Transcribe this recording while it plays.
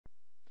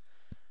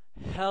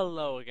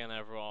Hello again,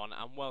 everyone,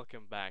 and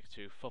welcome back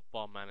to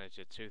Football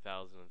Manager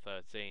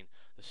 2013,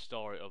 the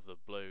story of the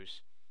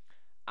Blues.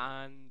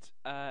 And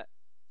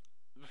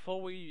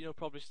before we,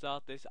 probably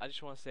start this, I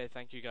just want to say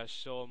thank you guys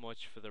so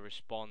much for the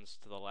response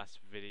to the last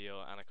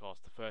video, and of course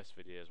the first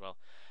video as well.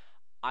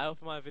 I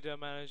opened my video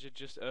manager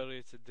just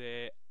earlier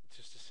today,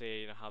 just to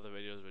see, how the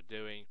videos were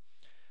doing,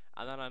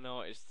 and then I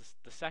noticed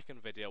the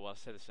second video. Well, I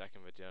say the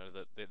second video,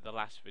 the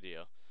last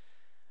video,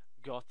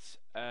 got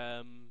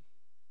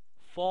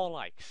 4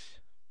 likes.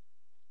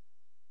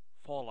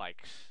 4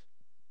 likes.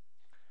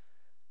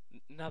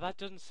 Now that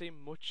doesn't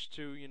seem much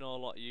to a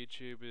lot of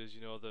YouTubers,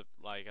 that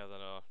like I don't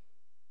know,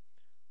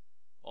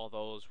 all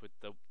those with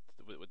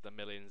the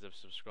millions of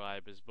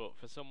subscribers. But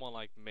for someone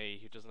like me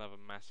who doesn't have a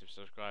massive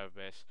subscriber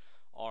base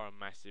or a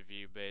massive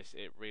view base,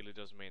 it really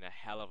does mean a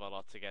hell of a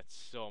lot to get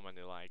so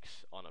many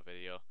likes on a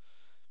video.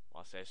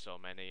 Well, I say so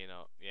many,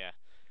 yeah.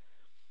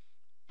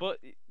 But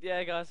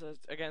yeah, guys,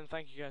 again,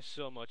 thank you guys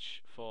so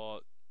much for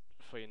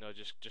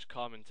just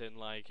commenting,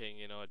 liking.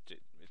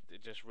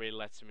 It just really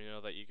lets me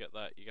know that you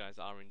guys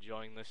are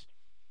enjoying this.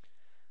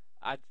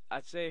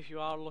 I'd say if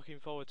you are looking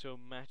forward to a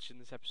match in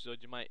this episode,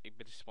 you might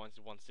be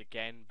disappointed once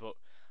again, but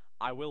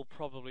I will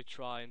probably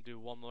try and do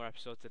one more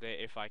episode today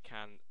if I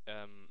can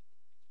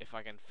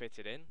fit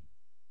it in.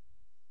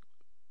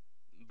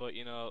 But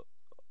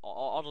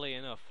oddly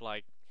enough,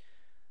 like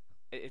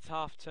it's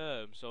half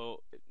term,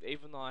 so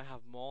even though I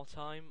have more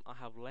time, I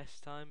have less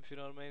time. If you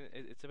know what I mean,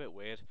 it's a bit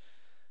weird.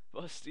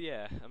 But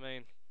yeah, I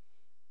mean.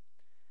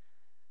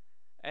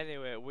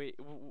 Anyway,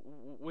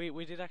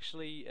 we did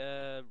actually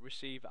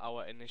receive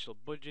our initial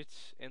budget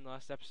in the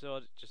last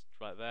episode. Just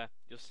right there,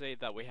 you'll see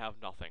that we have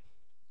nothing.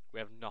 We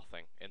have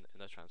nothing in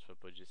the transfer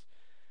budget.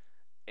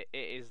 It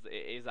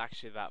is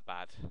actually that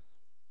bad.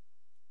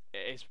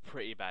 It is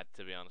pretty bad,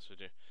 to be honest with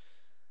you.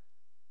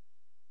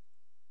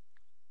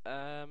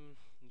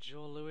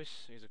 Joe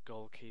Lewis, he's a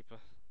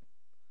goalkeeper.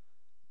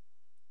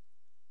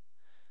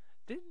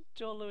 Didn't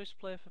Joe Lewis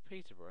play for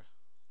Peterborough?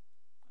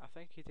 I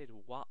think he did.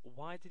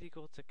 Why did he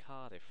go to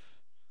Cardiff?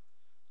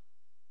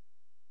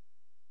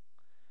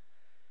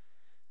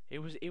 He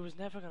was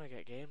never gonna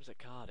get games at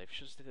Cardiff.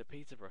 Should have stayed at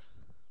Peterborough.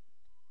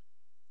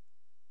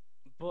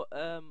 But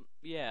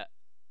yeah.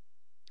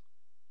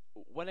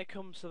 When it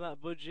comes to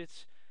that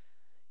budget,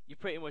 you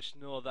pretty much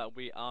know that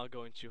we are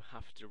going to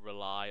have to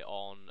rely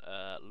on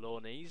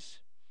loanees.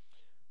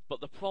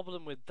 But the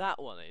problem with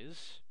that one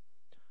is,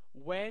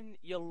 when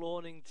you're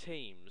loaning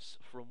teams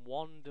from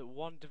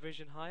one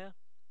division higher.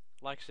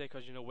 Like I say,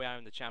 because we are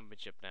in the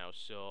Championship now,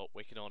 so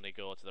we can only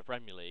go to the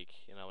Premier League,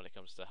 when it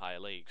comes to higher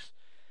leagues.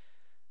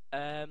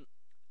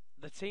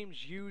 The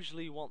teams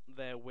usually want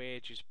their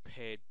wages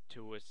paid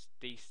to a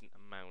decent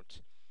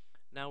amount.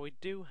 Now we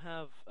do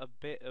have a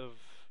bit of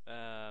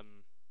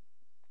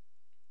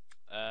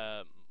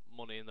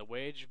money in the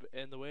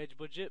wage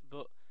budget,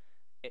 but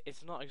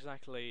it's not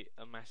exactly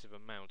a massive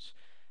amount.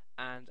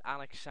 And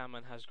Alex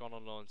Salmon has gone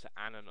on loan to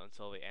Annan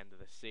until the end of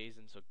the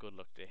season, so good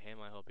luck to him.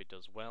 I hope he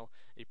does well.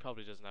 He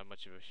probably doesn't have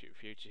much of a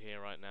future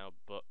here right now,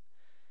 but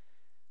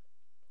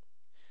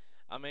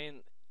I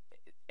mean,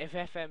 if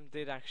FM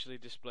did actually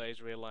display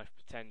his real life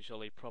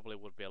potential, he probably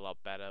would be a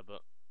lot better.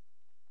 But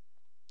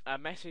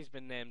Messi's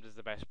been named as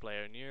the best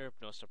player in Europe.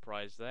 No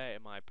surprise there.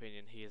 In my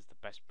opinion, he is the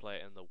best player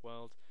in the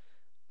world.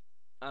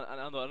 And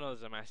I know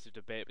there's a massive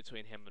debate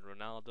between him and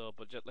Ronaldo,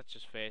 but let's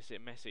just face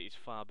it, Messi is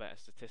far better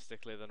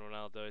statistically than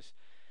Ronaldo is.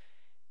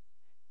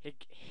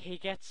 He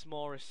gets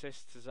more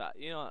assists.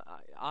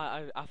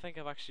 I think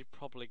I've actually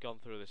probably gone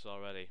through this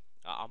already.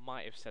 I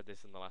might have said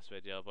this in the last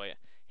video, but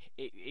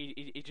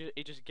he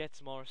just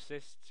gets more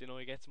assists.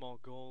 He gets more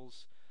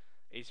goals.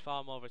 He's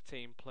far more of a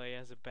team player.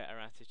 Has a better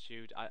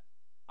attitude. I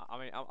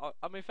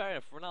mean, fair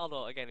enough.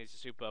 Ronaldo again, he's a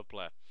superb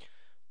player,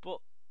 but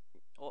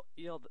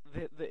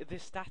the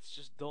stats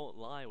just don't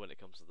lie when it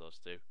comes to those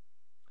two.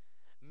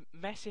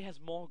 Messi has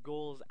more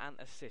goals and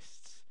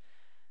assists.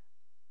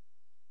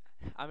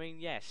 I mean,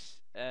 yes,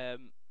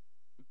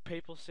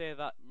 people say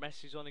that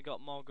Messi's only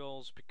got more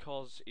goals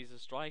because he's a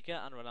striker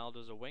and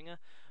Ronaldo's a winger,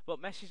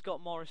 but Messi's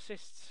got more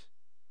assists.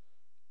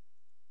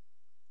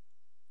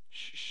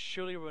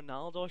 Surely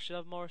Ronaldo should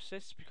have more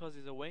assists because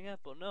he's a winger,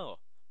 but no,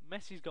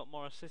 Messi's got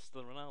more assists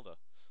than Ronaldo.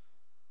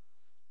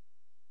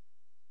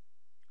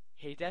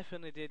 He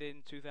definitely did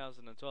in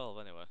 2012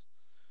 anyway.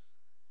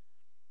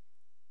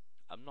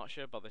 I'm not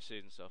sure about the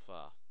season so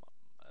far,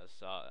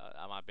 so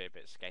I might be a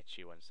bit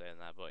sketchy when saying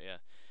that, but yeah.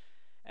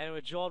 Anyway,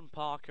 Jordan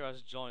Parker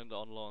has joined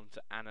on loan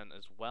to Annan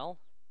as well.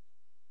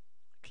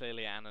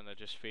 Clearly Annan are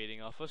just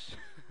feeding off us.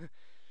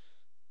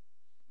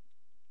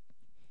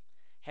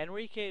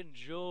 Henrique and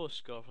Joe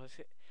score.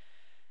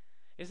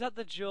 Is that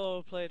the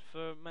Joe who played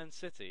for Man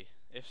City?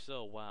 If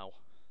so, wow.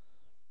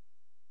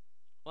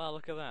 Wow,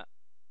 look at that.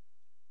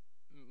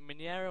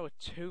 Mineiro were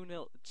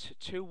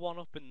 2-1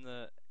 up in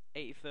the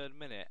 83rd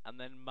minute, and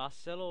then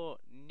Marcelo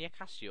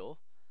Nicasio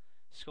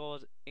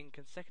scored in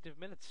consecutive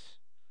minutes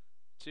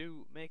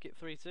to make it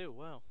 3-2.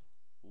 Wow,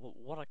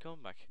 what a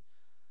comeback.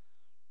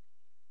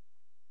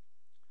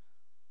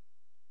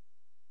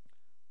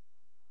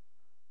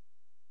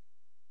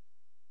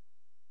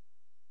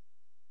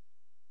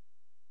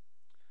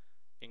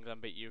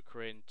 England beat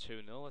Ukraine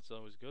 2-0. That's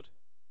always good.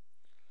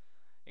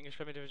 English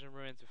Premier Division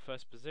remains in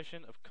first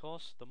position. Of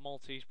course, the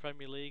Maltese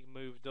Premier League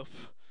moved up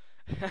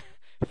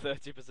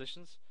 30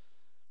 positions.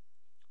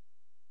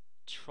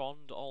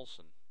 Trond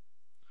Olsen.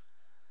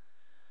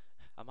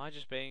 Am I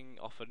just being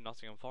offered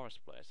Nottingham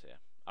Forest players here?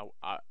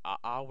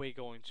 Are we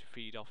going to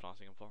feed off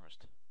Nottingham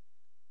Forest?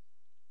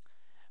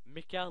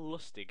 Mikael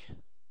Lustig.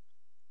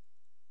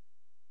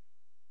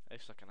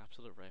 Looks like an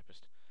absolute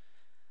rapist.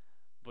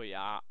 But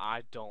yeah,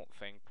 I don't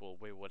think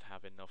we would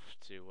have enough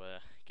to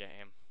get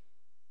him.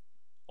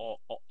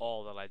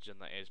 Or the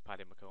legend that is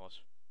Paddy McCourt.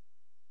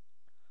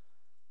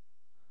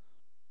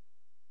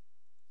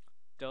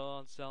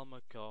 Don't sell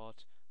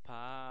McCourt,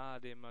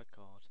 Paddy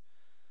McCourt.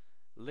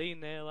 Lee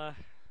Naylor.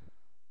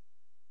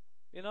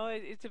 You know,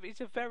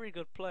 it's a very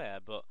good player,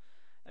 but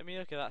I mean,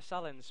 look at that.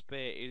 Salin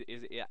Spey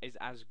is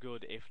as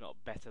good, if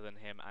not better than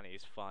him, and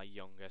he's far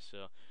younger.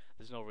 So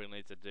there's no real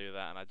need to do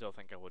that, and I don't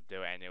think I would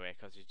do it anyway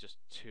because he's just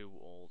too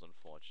old,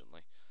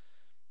 unfortunately.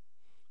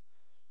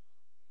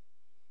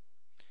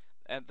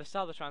 The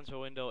start of the transfer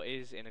window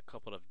is in a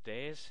couple of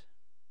days.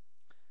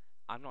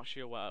 I'm not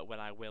sure when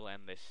I will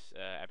end this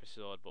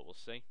episode, but we'll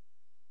see.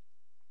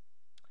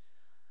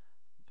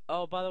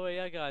 Oh, by the way,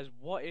 yeah, guys,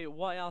 what are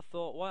your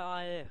thoughts?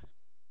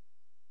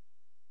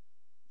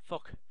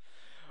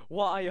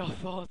 What are your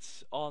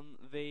thoughts on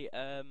the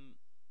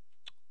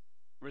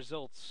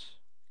results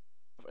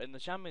in the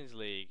Champions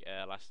League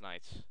last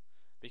night?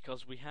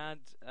 Because we had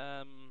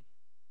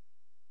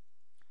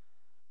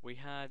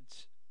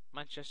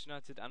Manchester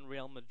United and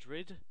Real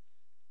Madrid,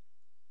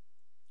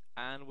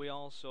 and we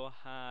also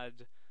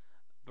had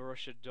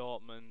Borussia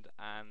Dortmund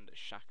and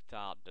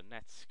Shakhtar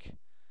Donetsk.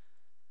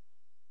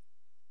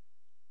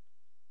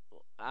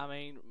 I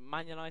mean,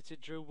 Man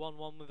United drew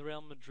 1-1 with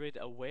Real Madrid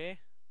away,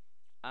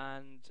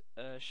 and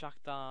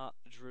Shakhtar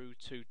drew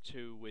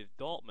 2-2 with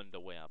Dortmund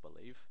away, I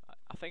believe.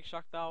 I think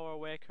Shakhtar were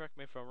away, correct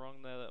me if I'm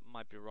wrong there, that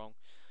might be wrong.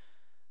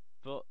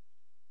 But,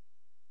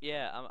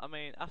 yeah, I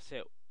mean, that's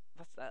it.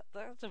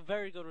 That's a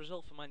very good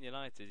result for Man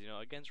United, you know,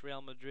 against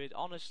Real Madrid.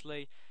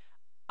 Honestly,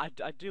 I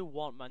do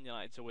want Man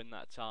United to win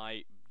that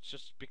tie,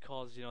 just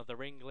because, you know,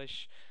 they're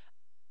English,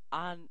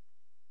 and,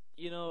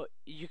 you know,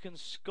 you can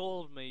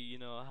scold me, you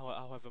know,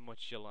 however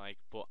much you like,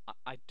 but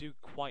I do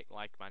quite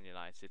like Man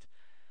United.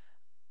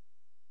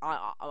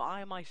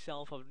 I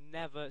myself have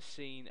never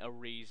seen a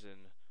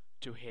reason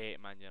to hate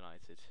Man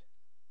United.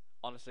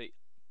 Honestly,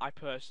 I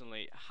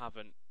personally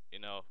haven't, you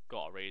know,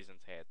 got a reason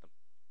to hate them.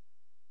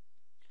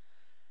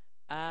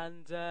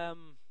 And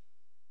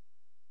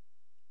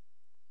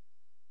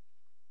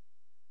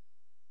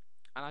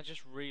I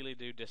just really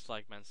do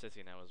dislike Man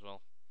City now as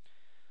well.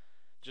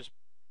 Just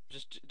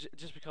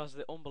because of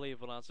the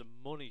unbelievable amounts of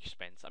money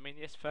spent. I mean,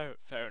 yes, fair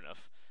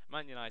enough.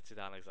 Man United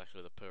aren't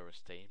exactly the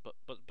poorest team, but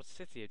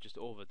City have just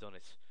overdone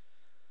it.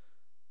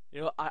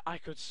 You know, I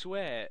could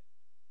swear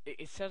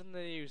it said in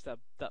the news that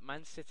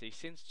Man City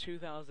since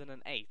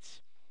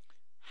 2008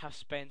 have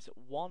spent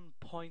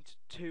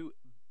 1.2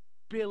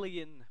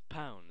 billion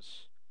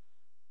pounds.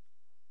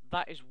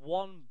 That is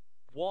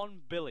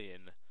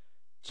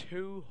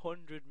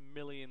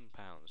 1,200,000,000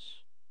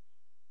 pounds.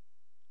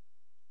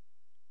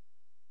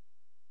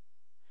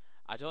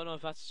 I don't know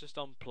if that's just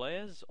on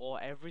players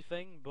or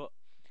everything, but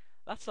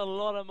that's a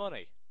lot of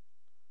money.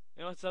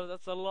 You know,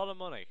 that's a lot of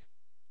money.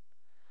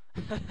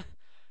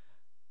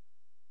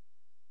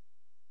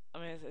 I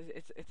mean,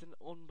 it's an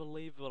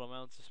unbelievable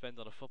amount to spend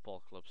on a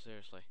football club.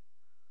 Seriously.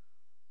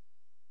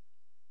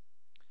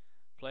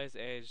 Players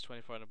aged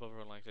 24 and above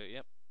are unlikely.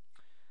 Yep.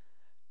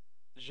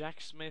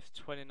 Jack Smith,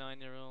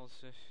 29-year-old.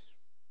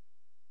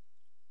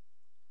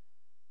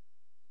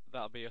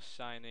 That'll be us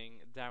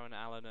signing Darren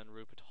Allen and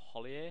Rupert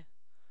Hollier.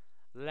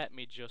 Let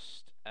me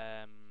just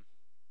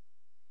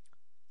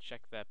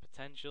check their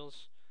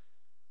potentials.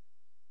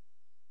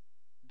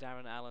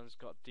 Darren Allen's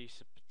got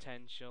decent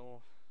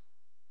potential,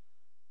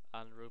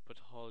 and Rupert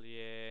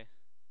Hollier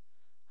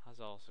has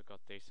also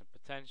got decent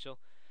potential.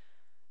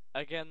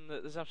 Again,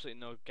 there's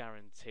absolutely no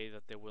guarantee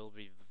that they will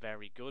be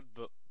very good,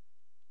 but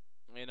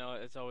you know,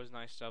 it's always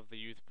nice to have the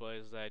youth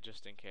players there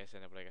just in case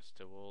anybody gets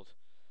too old.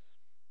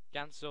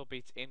 Ganso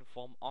beats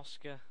Inform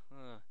Oscar.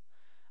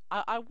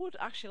 I would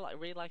actually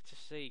really like to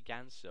see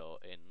Ganso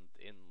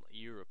in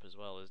Europe as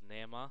well as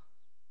Neymar,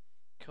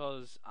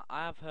 because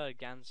I have heard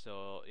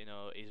Ganso, you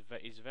know,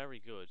 is very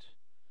good.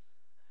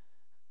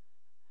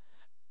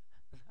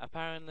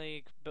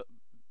 Apparently, but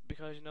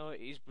because, you know,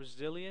 he's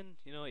Brazilian,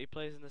 you know, he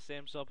plays in the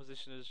same sort of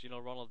position as, you know,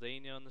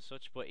 Ronaldinho and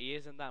such, but he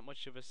isn't that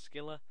much of a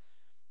skiller.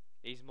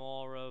 He's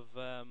more of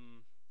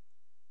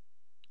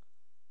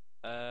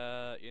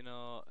you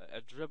know,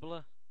 a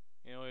dribbler.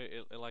 You know,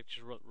 he'll like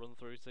just run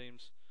through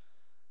teams.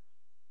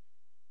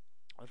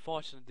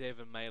 Unfortunately,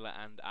 David Mailer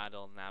and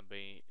Adel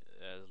Nabi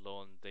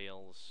loan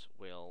deals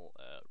will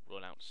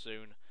run out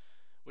soon,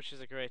 which is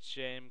a great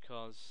shame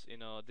because, you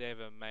know,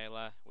 David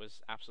Mailer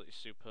was absolutely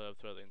superb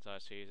throughout the entire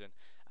season,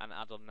 and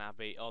Adel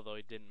Nabi, although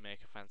he didn't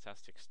make a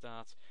fantastic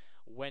start,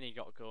 when he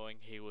got going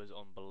he was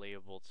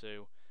unbelievable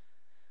too.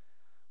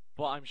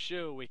 But I'm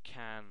sure we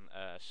can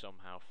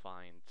somehow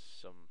find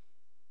some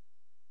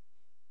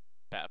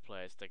better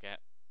players to get.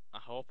 I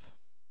hope.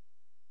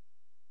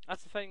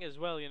 That's the thing as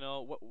well, you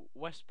know.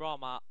 West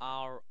Brom are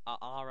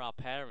our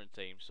parent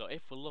team, so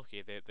if we're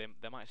lucky,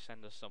 they might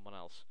send us someone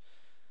else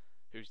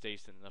who's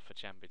decent enough for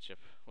Championship.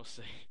 We'll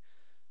see.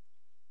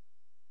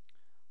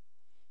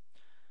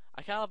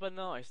 I can't help but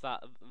notice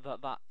that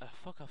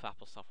fuck off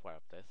Apple software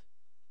update.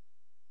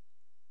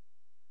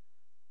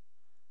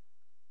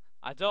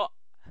 I don't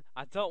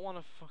want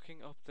to fucking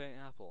update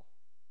Apple.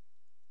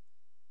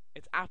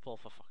 It's Apple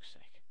for fuck's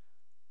sake.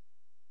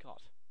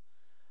 God.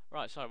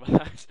 Right, sorry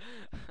about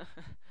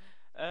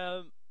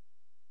that.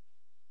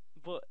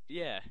 But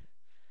yeah,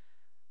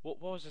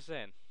 what was I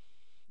saying?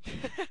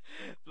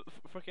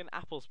 Fucking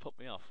Apple's put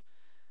me off.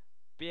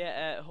 But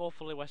yeah,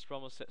 hopefully West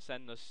Brom will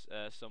send us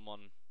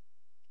someone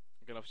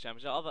good enough for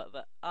Championship.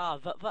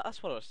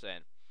 That's what I was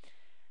saying.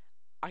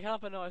 I can't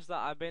help but notice that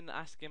I've been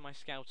asking my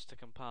scouts to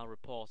compile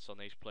reports on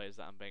these players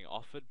that I'm being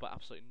offered, but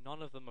absolutely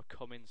none of them have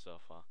come in so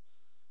far.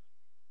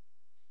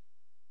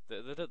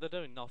 They're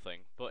doing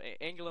nothing. But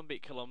England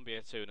beat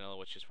Colombia 2-0,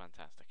 which is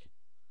fantastic.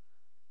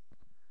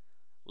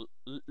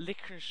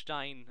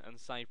 Liechtenstein and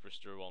Cyprus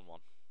drew 1-1.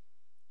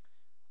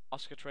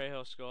 Oscar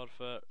Trejo scored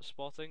for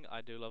Sporting.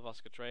 I do love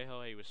Oscar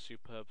Trejo. He was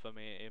superb for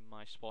me in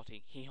my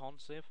Sporting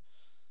Gijon save.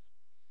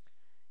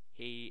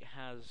 He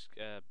has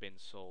been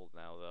sold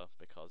now though,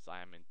 because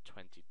I am in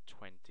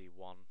 2021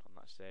 on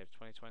that save,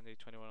 2020,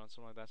 21 on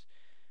something like that,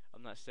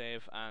 on that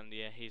save, and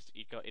yeah, he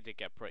did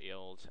get pretty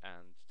old,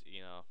 and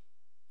you know,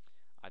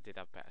 I did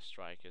have better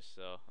strikers,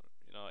 so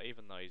you know,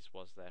 even though he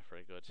was there for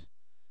a good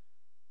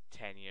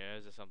 10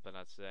 years or something,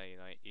 I'd say, you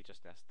know, he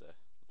just has to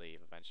leave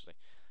eventually.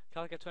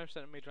 Can I get 20%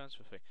 of me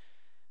transfer fee?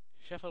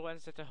 Sheffield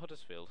Wednesday to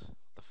Huddersfield.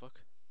 What the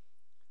fuck?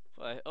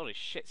 Holy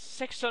shit,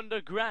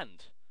 600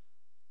 grand!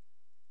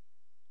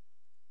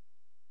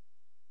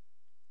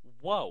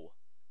 Whoa!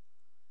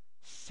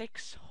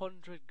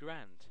 600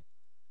 grand.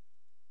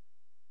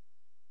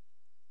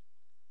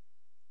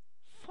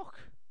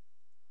 Fuck!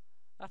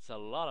 That's a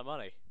lot of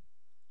money.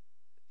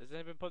 Has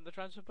anyone put in the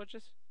transfer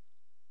budget?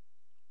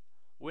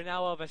 We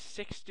now have a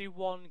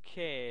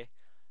 61k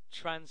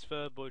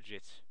transfer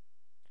budget.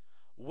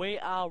 We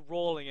are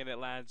rolling in it,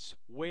 lads.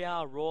 We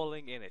are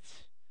rolling in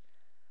it.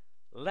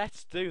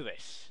 Let's do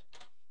this.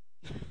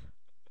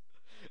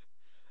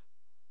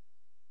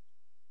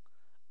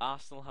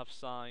 Arsenal have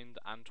signed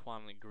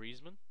Antoine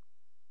Griezmann.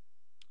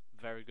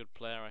 Very good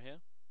player, I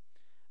hear.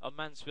 Oh,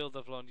 Mansfield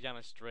have loaned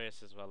Yanis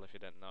Dreis as well, if you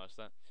didn't notice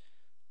that.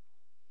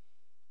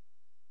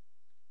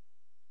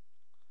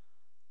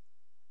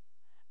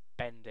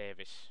 Ben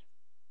Davies.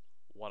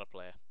 What a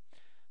player.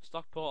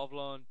 Stockport have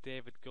loaned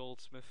David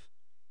Goldsmith.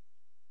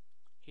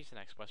 He's an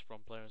ex-West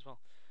Brom player as well.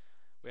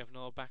 We have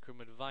no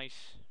backroom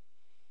advice.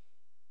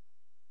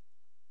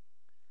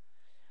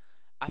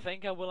 I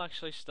think I will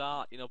actually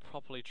start, you know,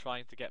 properly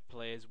trying to get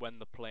players when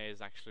the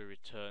players actually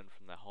return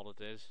from their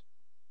holidays.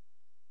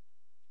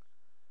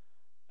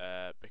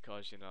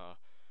 Because, you know,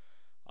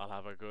 I'll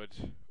have a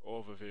good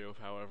overview of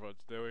how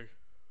everyone's doing.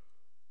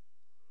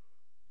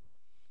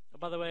 And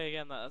by the way,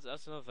 again,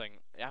 that's another thing.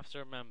 You have to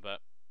remember.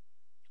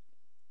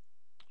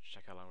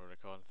 Check how long we're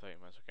recording. 30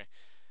 minutes, okay.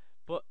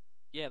 But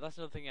yeah, that's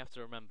another thing you have to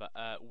remember.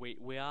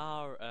 We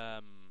are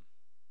on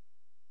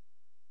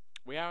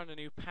a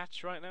new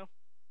patch right now.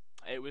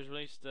 It was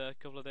released a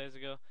couple of days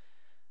ago.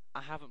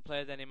 I haven't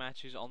played any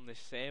matches on this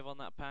save on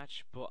that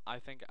patch, but I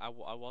think I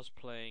was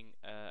playing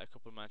a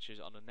couple of matches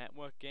on a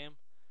network game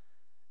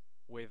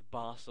with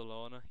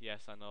Barcelona.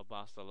 Yes, I know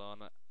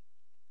Barcelona.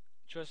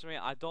 Trust me,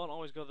 I don't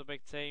always go to the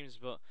big teams,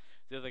 but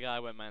the other guy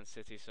went Man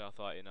City, so I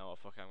thought, you know what,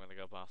 fuck, I'm going to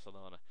go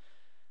Barcelona.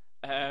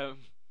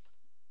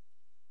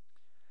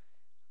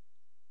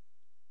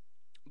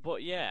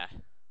 But yeah,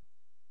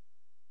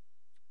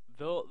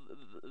 though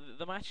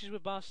the matches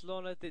with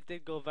Barcelona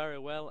did go very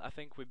well. I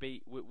think we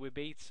beat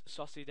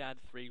Sociedad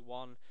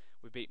 3-1,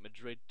 we beat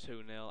Madrid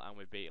 2-0, and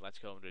we beat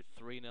Atletico Madrid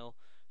 3-0.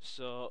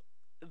 So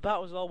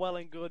that was all well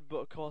and good, but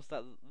of course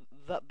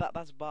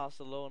that's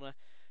Barcelona.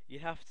 You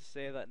have to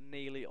say that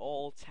nearly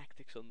all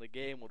tactics on the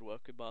game would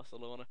work with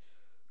Barcelona,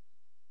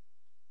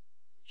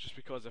 just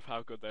because of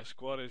how good their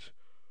squad is.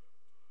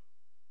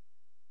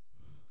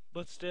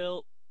 But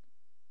still,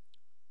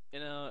 you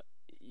know,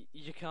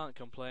 you can't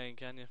complain,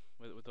 can you,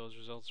 with those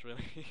results,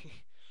 really?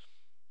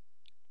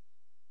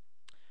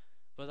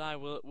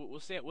 But we'll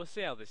see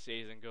how this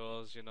season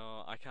goes. You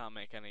know, I can't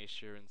make any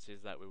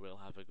assurances that we will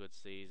have a good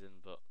season,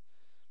 but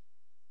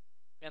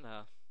you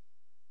know,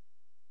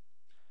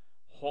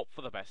 hope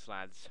for the best,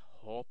 lads.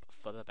 Hope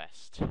for the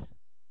best.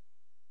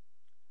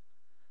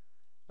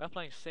 We're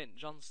playing St.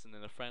 Johnstone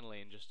in a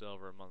friendly in just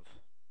over a month.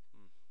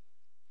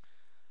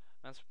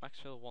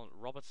 Maxfield won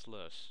Robert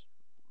Slurs.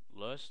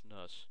 Nurse.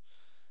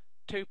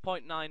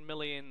 2.9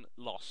 million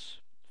loss.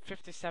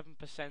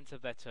 57%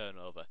 of their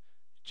turnover.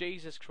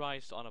 Jesus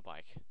Christ on a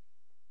bike.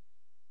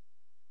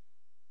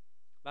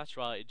 That's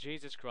right,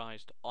 Jesus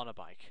Christ on a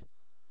bike.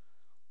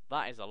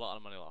 That is a lot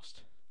of money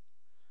lost.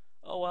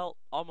 Oh well,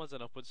 onwards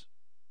and upwards.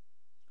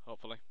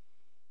 Hopefully.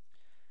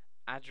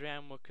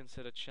 Adrian would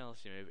consider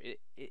Chelsea move.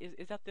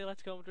 Is that the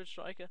Atletico Madrid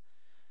striker?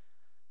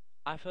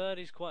 I've heard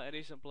he's quite a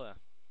decent player.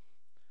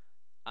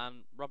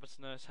 And Robert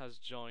Nurse has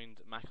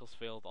joined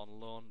Macclesfield on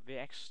loan. The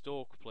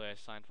ex-Stoke player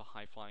signed for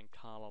high-flying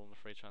Carlisle on a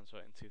free transfer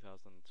in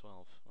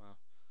 2012. Wow.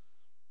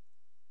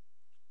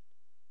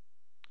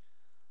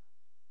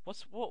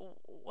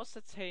 What's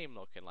the team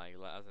looking like?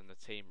 As in the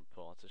team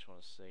report, I just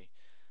want to see.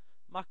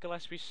 Matt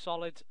Gillespie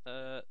solid.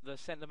 The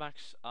centre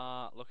backs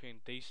are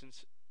looking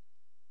decent.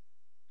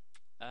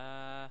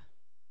 I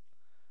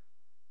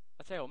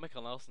tell you what,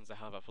 Mikkel Nelson's a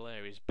hell of a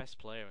player. He's best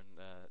player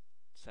in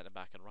centre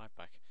back and right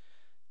back.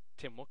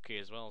 Tim Woodkey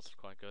as well is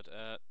quite good.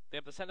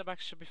 The centre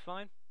backs should be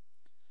fine.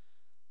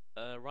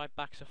 Right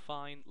backs are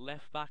fine.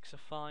 Left backs are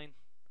fine.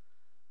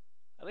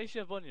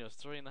 Alicia Bunyo's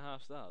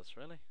 3.5 stars.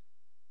 Really?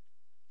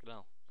 Good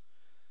hell.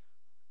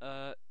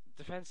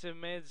 Defensive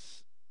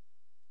mids.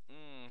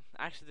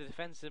 Actually, the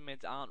defensive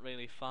mids aren't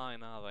really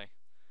fine, are they?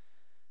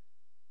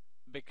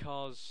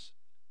 Because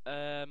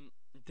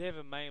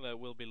David Mailer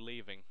will be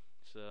leaving,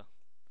 so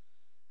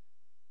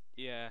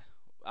yeah,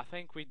 I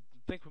think we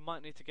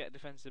might need to get a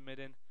defensive mid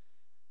in.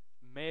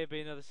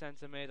 Maybe another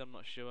centre mid. I'm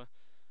not sure,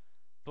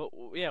 but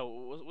yeah,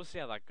 we'll see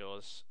how that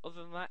goes.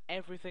 Other than that,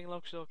 everything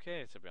looks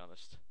okay, to be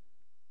honest.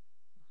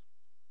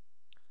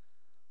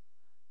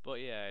 But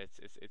yeah,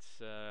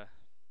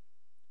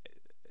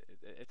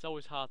 it's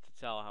always hard to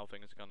tell how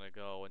things are gonna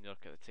go when you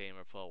look at the team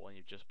report when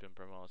you've just been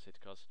promoted,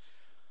 because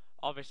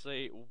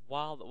obviously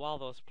while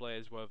those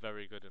players were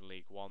very good in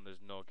League One,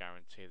 there's no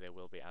guarantee they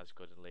will be as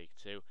good in League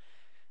Two.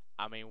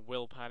 I mean,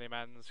 will Paddy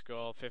Madden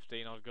score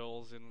 15 odd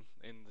goals in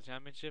the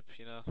Championship?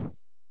 You know,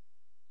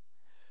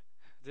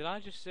 did I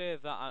just say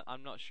that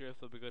I'm not sure if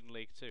they'll be good in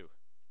League Two?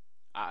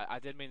 I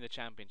did mean the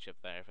Championship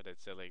there. If I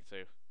did say League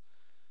Two,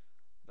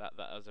 that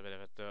was a bit of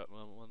a dirt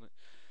moment,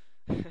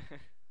 wasn't it?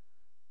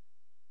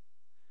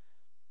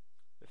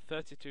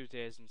 32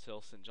 days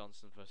until St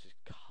Johnstone versus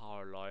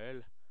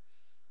Carlisle.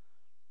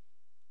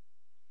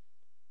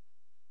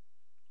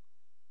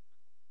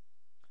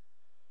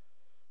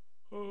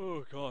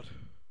 Oh god.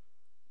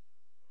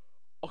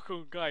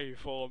 Okungai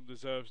form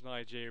deserves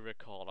Nigeria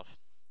caller.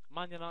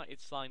 Man United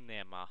signed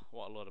Neymar.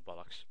 What a load of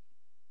bollocks.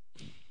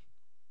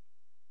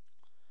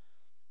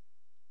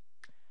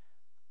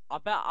 I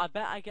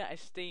bet I get a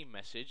Steam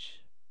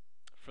message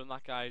from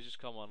that guy who's just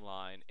come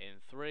online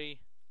in 3,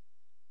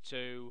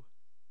 2,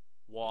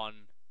 1.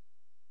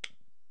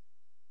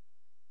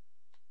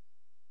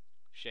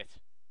 Shit.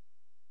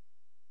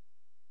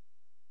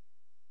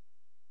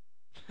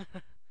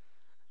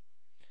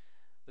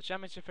 The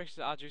championship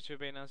fixtures are due to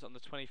be announced on the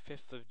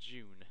 25th of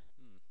June.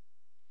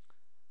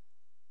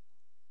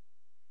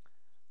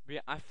 But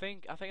yeah, I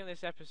think in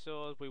this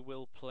episode we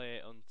will play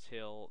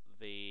until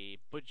the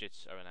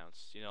budgets are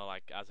announced. You know,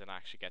 like as in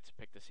actually get to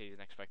pick the season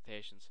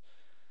expectations.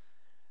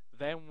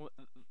 Then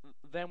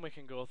we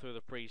can go through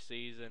the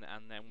pre-season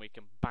and then we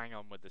can bang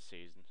on with the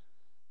season.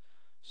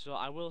 So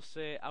I will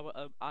say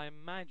I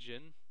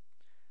imagine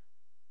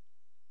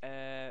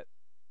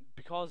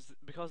because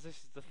this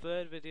is the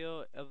third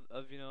video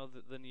of you know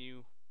the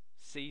new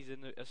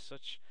season as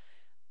such,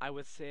 I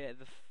would say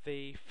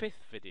the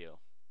fifth video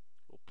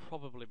will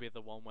probably be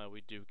the one where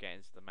we do get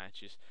into the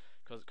matches,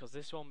 because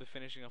this one will be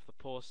finishing off the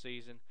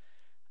post-season,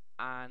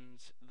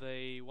 and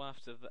the one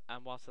after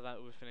after that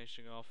we'll be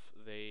finishing off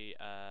the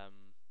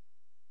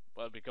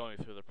we'll be going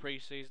through the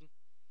pre-season.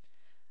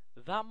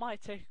 That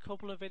might take a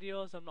couple of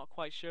videos. I'm not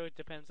quite sure. It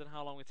depends on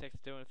how long we take to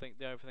do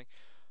everything,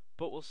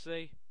 but we'll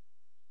see.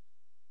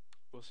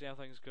 We'll see how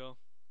things go.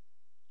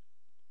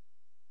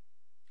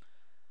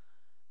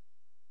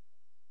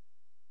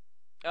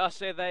 Oh,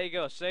 see, there you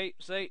go. See,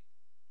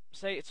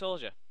 I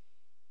told you.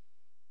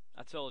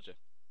 I told you.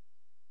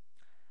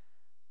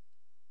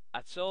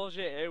 I told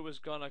you it was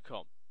gonna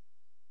come.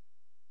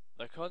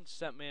 The cunt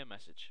sent me a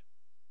message.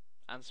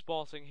 And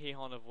Sporting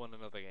Gijón have won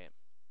another game.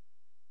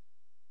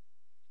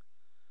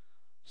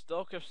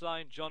 Stoke have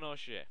signed John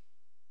O'Shea.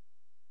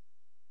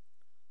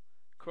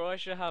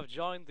 Croatia have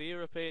joined the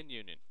European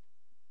Union.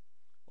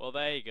 Well,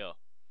 there you go.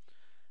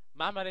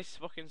 Mamadis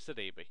fucking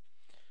Sidibe.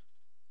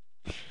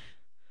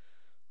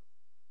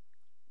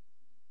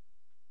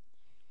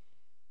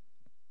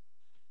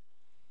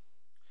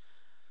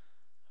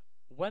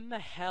 When the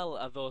hell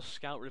are those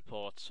scout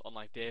reports on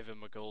like David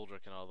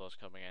McGoldrick and all those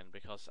coming in?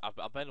 Because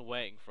I've been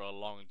waiting for a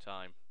long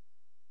time.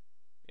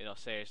 You know,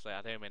 seriously,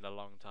 I do mean a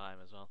long time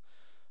as well.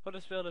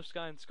 Huddersfield have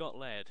signed Scott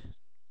Laird.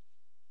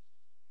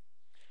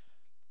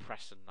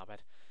 Preston knobhead.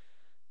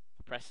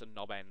 Preston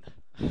knobend.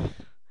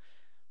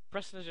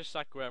 Preston has just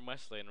sacked Graham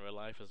Wesley in real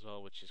life as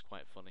well, which is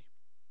quite funny.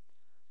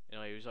 You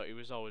know, he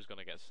was always going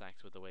to get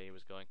sacked with the way he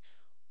was going.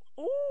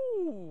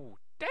 Ooh,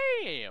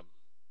 damn!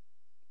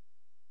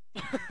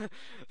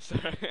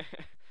 Sorry.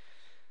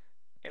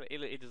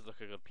 He does look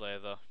a good player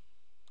though.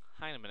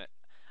 Hang on a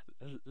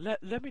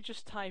minute. Let me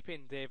just type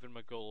in David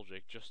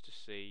McGoldrick just to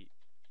see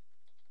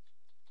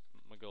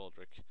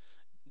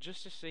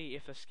just to see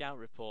if the scout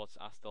reports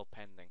are still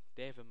pending.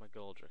 David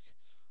McGoldrick.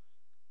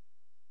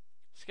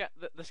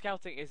 the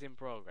scouting is in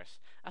progress.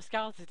 I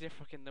scouted it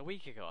fucking a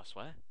week ago, I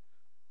swear.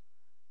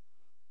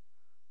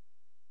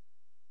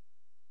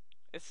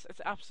 It's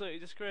absolutely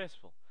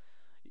disgraceful.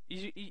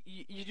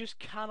 You just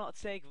cannot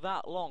take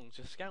that long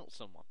to scout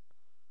someone.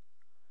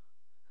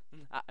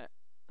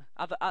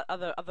 Are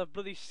the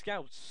bloody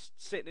scouts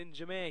sitting in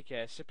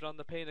Jamaica sipping on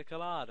the pina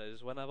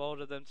coladas when I've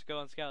ordered them to go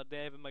and scout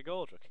David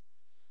McGoldrick?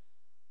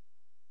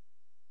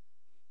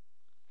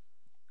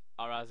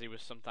 Or as he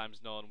was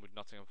sometimes known with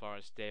Nottingham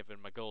Forest, David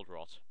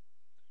McGoldrot.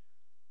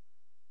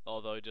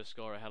 Although he does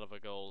score a hell of a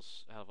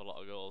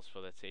lot of goals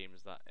for the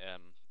teams that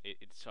he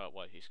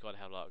scored a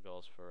hell of a lot of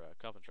goals for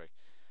Coventry.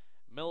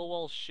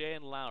 Millwall's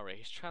Shane Lowry,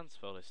 he's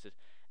transfer listed.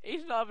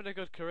 He's not having a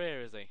good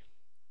career, is he?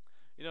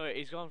 You know,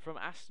 he's gone from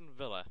Aston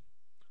Villa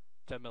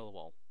to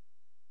Millwall.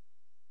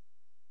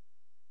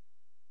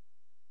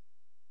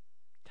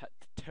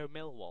 To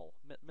Millwall.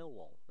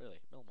 Millwall, really,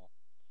 Millwall.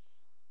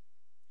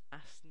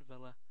 Aston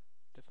Villa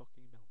to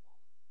fucking Millwall.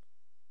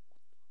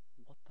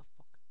 What the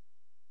fuck?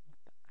 What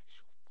the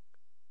actual fuck?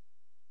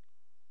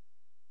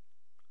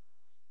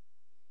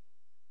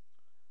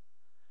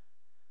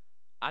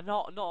 And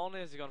not only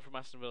has he gone from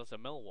Aston Villa to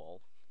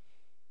Millwall,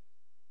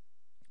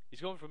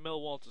 he's gone from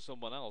Millwall to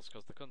someone else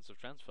because the cunts have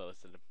transfer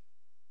listed him.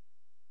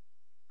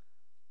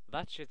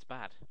 That shit's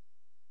bad.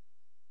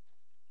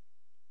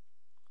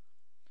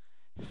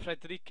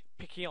 Frederic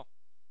Piquillon.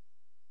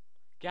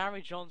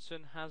 Gary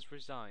Johnson has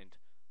resigned.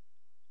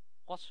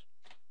 What?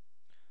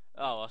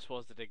 Oh, I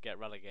suppose they did get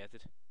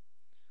relegated.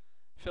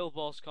 Phil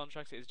Ball's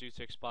contract is due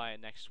to expire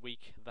next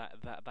week. That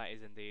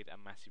is indeed a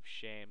massive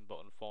shame, but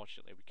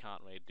unfortunately we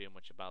can't really do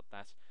much about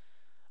that.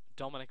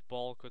 Dominic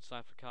Ball could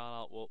sign for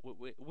Carlisle.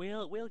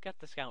 We'll get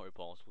the scout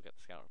reports. We'll get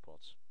the scout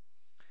reports.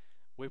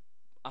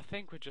 I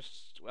think we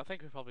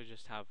probably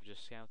just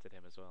scouted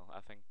him as well. I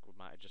think we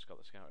might have just got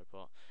the scout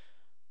report.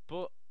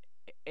 But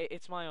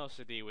it's my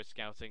OCD with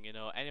scouting. You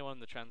know, anyone in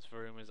the transfer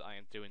rumours, I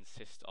do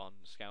insist on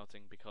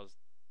scouting because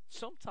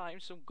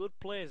sometimes some good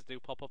players do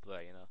pop up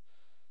there. You know,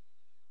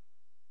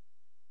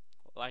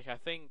 like I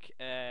think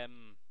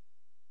when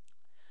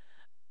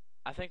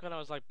I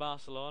was like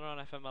Barcelona on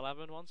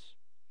FM11 once,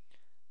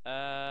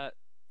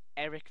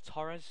 Eric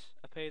Torres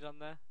appeared on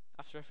there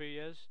after a few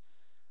years.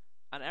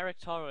 And Eric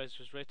Torres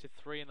was rated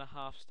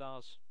 3.5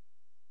 stars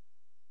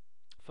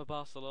for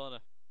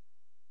Barcelona.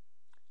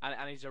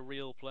 And he's a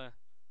real player.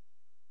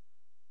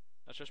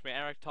 Now, trust me,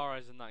 Eric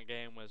Torres in that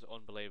game was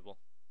unbelievable.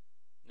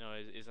 You know,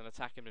 he's an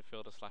attacking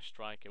midfielder /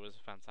 striker. It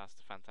was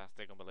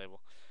fantastic,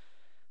 unbelievable.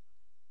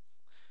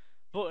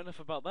 But enough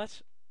about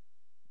that.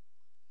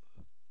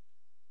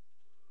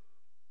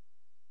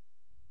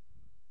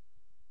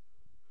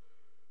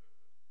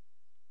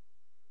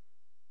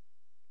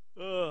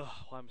 Ugh,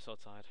 why am I so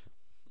tired?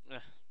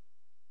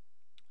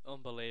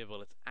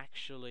 Unbelievable. It's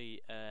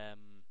actually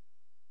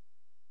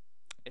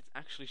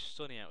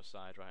sunny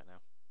outside right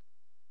now.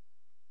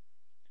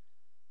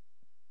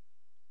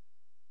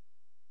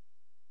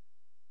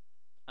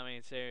 I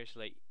mean,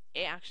 seriously,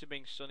 it actually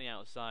being sunny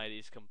outside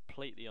is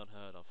completely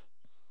unheard of.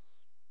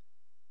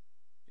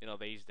 You know,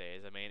 these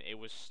days. I mean, it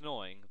was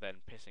snowing,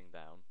 then pissing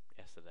down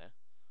yesterday.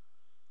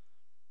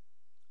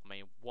 I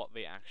mean, what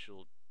the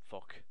actual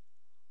fuck?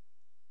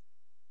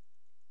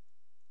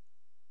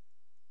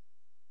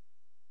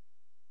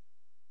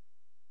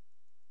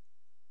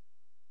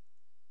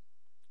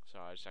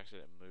 Sorry, I just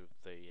accidentally moved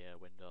the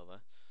window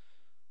there.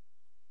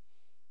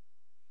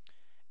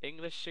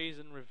 English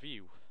season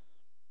review.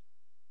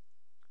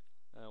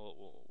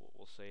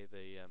 We'll see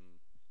the.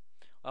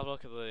 I'll have a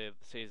look at the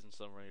season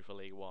summary for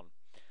League One.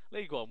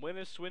 League One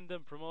winners: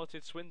 Swindon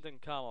promoted, Swindon,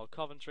 Carlisle,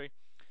 Coventry.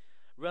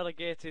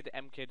 Relegated: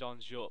 MK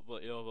Dons,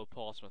 Yeovil,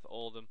 Portsmouth,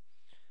 Oldham.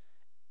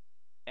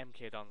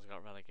 MK Dons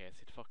got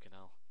relegated. Fucking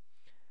hell.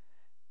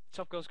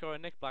 Top goal scorer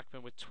Nick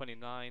Blackman with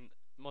 29.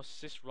 Most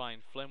assists Ryan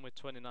Flynn with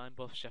 29,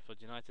 both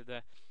Sheffield United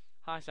there.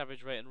 Highest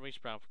average rating Reece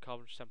Brown for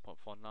Coventry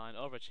 7.49.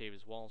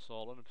 Overachievers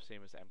Walsall,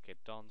 underperformers MK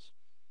Dons.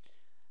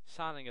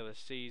 Signing of the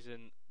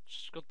season: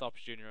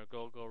 Scudthorpe's Junior, a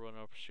goal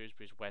runner up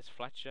Shrewsbury's Wes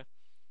Fletcher.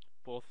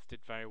 Both did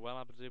very well,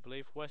 I do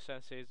believe. West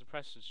End season: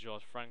 Preston's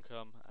George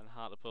Francombe and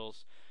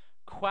Hartlepool's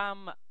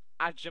Kwam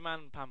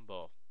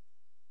Agyemang-Pambo.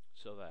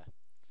 So there.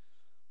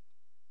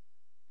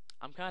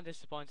 I'm kind of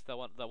disappointed that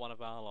one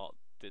of our lot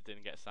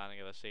didn't get signing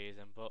of the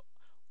season, but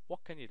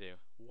what can you do?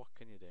 What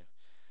can you do?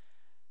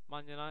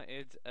 Man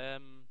United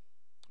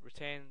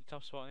retain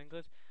top spot in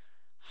England.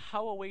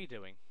 How are we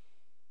doing?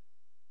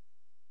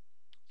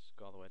 Let's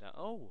go all the way down.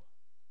 Oh,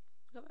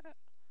 look at that!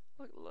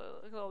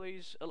 Look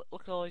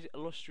at all these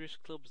illustrious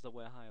clubs that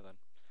we're higher than.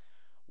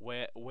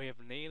 We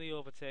have nearly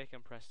overtaken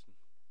Preston.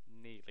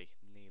 Nearly.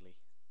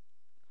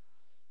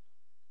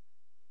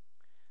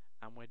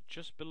 And we're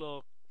just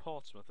below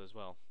Portsmouth as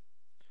well.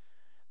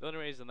 The only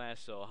reason they're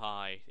so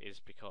high is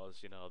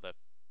because, you know,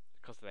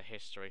 because of the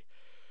history.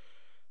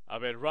 I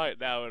mean, right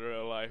now in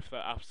real life,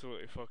 they're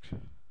absolutely fucked.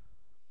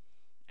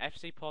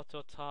 FC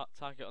Porto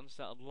target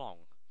unsettled Long.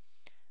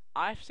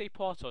 FC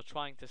Porto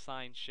trying to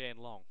sign Shane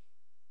Long.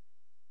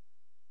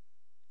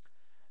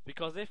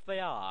 Because if they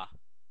are,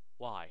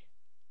 why?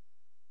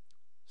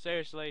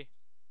 Seriously,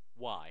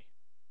 why?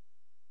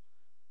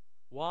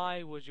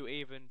 Why would you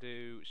even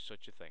do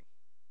such a thing?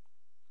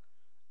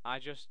 I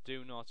just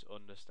do not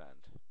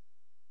understand.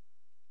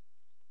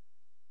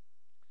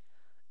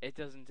 It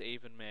doesn't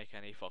even make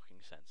any fucking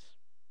sense.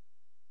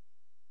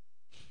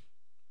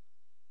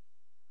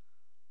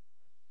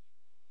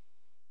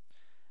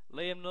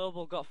 Liam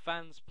Noble got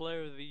Fans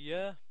Player of the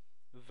Year.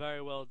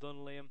 Very well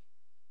done, Liam.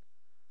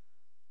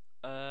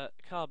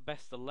 Card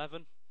Best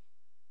 11.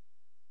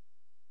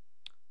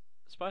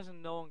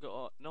 Surprisingly, no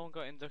one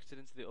got inducted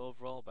into the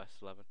overall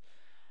Best 11.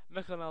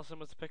 Mikkel Nelson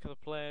was the pick of the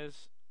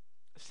players.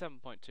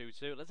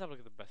 7.22. Let's have a look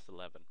at the Best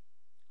 11.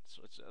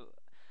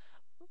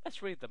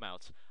 Let's read them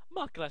out.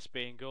 Mark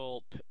Gillespie in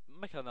goal,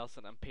 Mikkel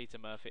Nelson and Peter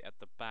Murphy at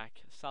the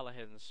back, Salah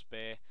Hidden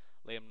Spear,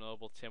 Liam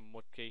Noble, Tim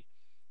Woodkey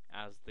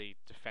as the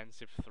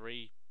defensive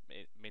three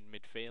in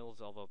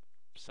midfield, although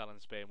Salah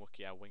and Spear and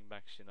Woodkey are wing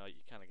backs, you know,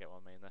 you kind of get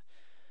what I mean there.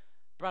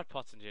 Brad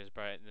Potts and James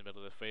Barrett in the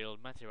middle of the field,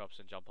 Matty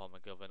Robson, John Paul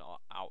McGovern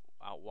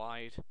out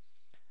wide,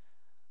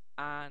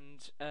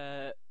 and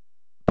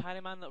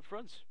Paddy Man up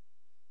front.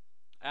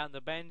 And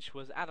the bench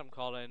was Adam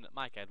Collin,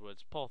 Mike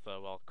Edwards, Paul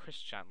Thirlwell, Chris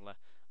Chandler,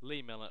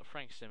 Lee Miller,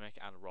 Frank Simic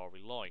and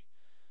Rory Loy.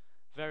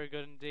 Very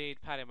good indeed.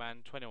 Paddy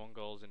Man, 21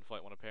 goals in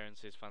 41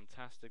 appearances,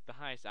 fantastic. The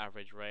highest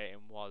average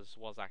rating was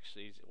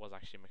actually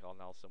Mikkel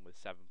Nelson with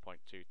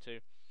 7.22.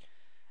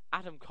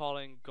 Adam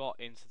Collin got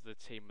into the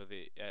team of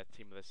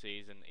the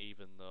season,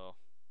 even though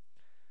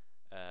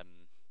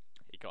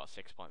he got a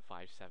 6.57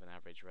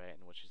 average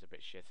rating, which is a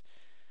bit shit.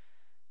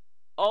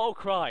 Oh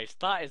Christ,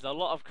 that is a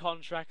lot of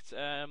contract.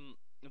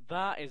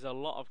 That is a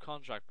lot of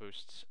contract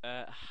boosts.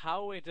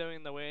 How are we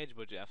doing the wage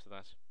budget after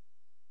that?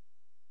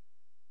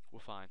 We're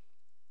fine.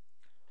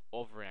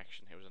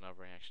 Overreaction. It was an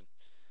overreaction.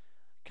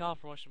 Car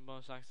promotion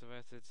bonus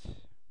activated.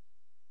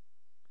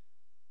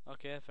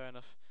 Okay, fair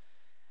enough.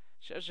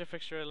 Shows your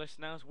fixture list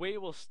now. We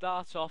will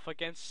start off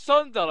against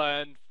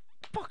Sunderland.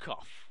 Fuck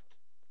off.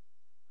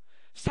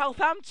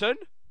 Southampton.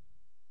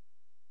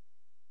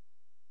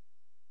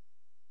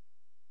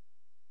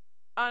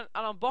 And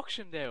on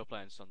Boxing Day we're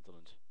playing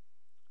Sunderland.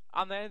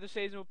 And the end of the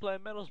season we're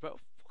playing Middlesbrough.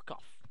 Fuck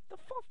off. The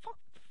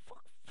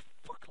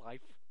fuck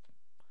life.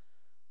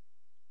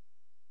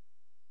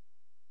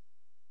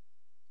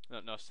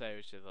 No,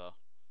 seriously though.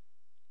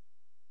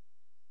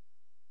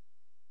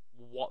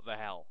 What the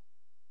hell?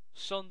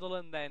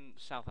 Sunderland, then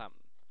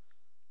Southampton.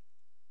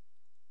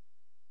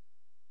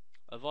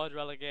 Avoid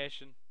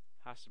relegation.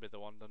 Has to be the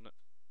one, doesn't it?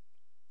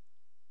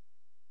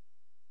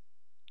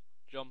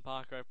 John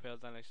Parker,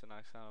 appealed Dennis and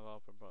Alexander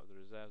Open brought the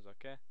reserves,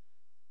 okay.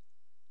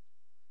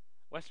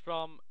 West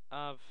Brom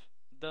have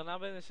done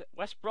this.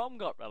 West Brom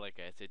got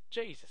relegated.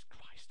 Jesus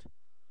Christ.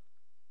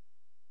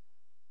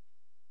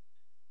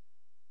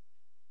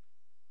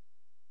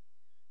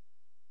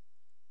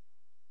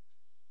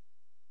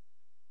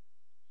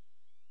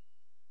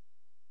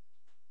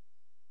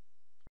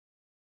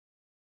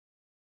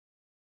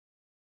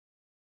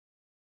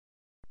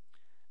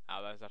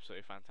 Oh, that's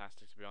absolutely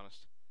fantastic, to be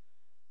honest.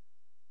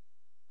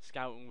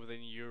 Scouting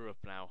within Europe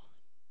now,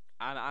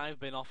 and I've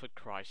been offered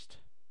Christ.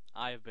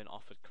 I have been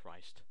offered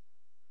Christ.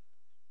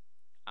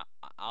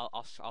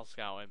 I'll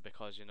scout him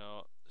because you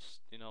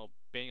know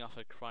being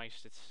offered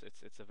Christ,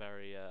 it's a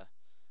very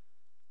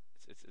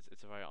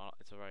it's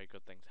a very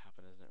good thing to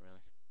happen, isn't it,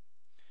 really?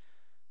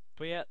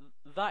 But yeah,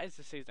 that is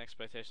the season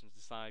expectations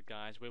decided,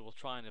 guys. We will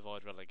try and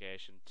avoid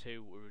relegation.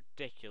 Two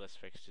ridiculous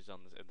fixtures on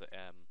in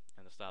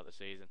the start of the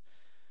season.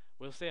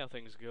 We'll see how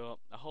things go.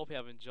 I hope you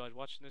have enjoyed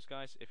watching this,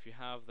 guys. If you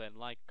have, then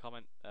like,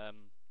 comment,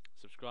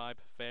 subscribe,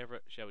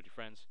 favourite, share with your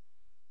friends.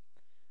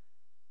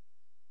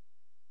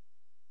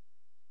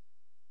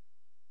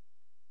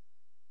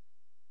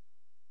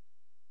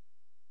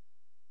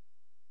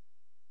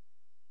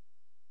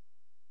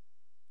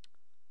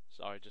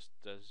 Sorry, just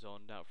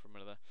zoned out for a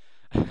minute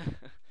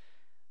there.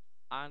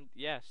 And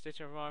yeah, stay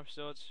tuned for more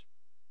episodes.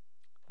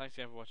 Thanks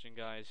again for watching,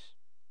 guys.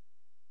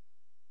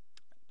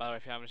 By the way,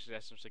 if you have any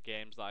suggestions for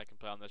games that I can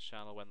play on this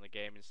channel when the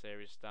gaming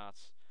series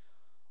starts,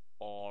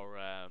 or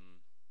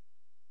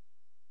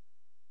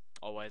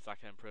ways I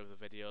can improve the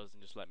videos,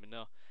 then just let me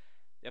know.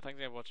 Yeah, thanks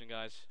again for watching,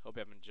 guys. Hope you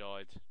have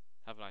enjoyed.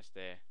 Have a nice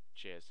day.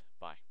 Cheers.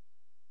 Bye.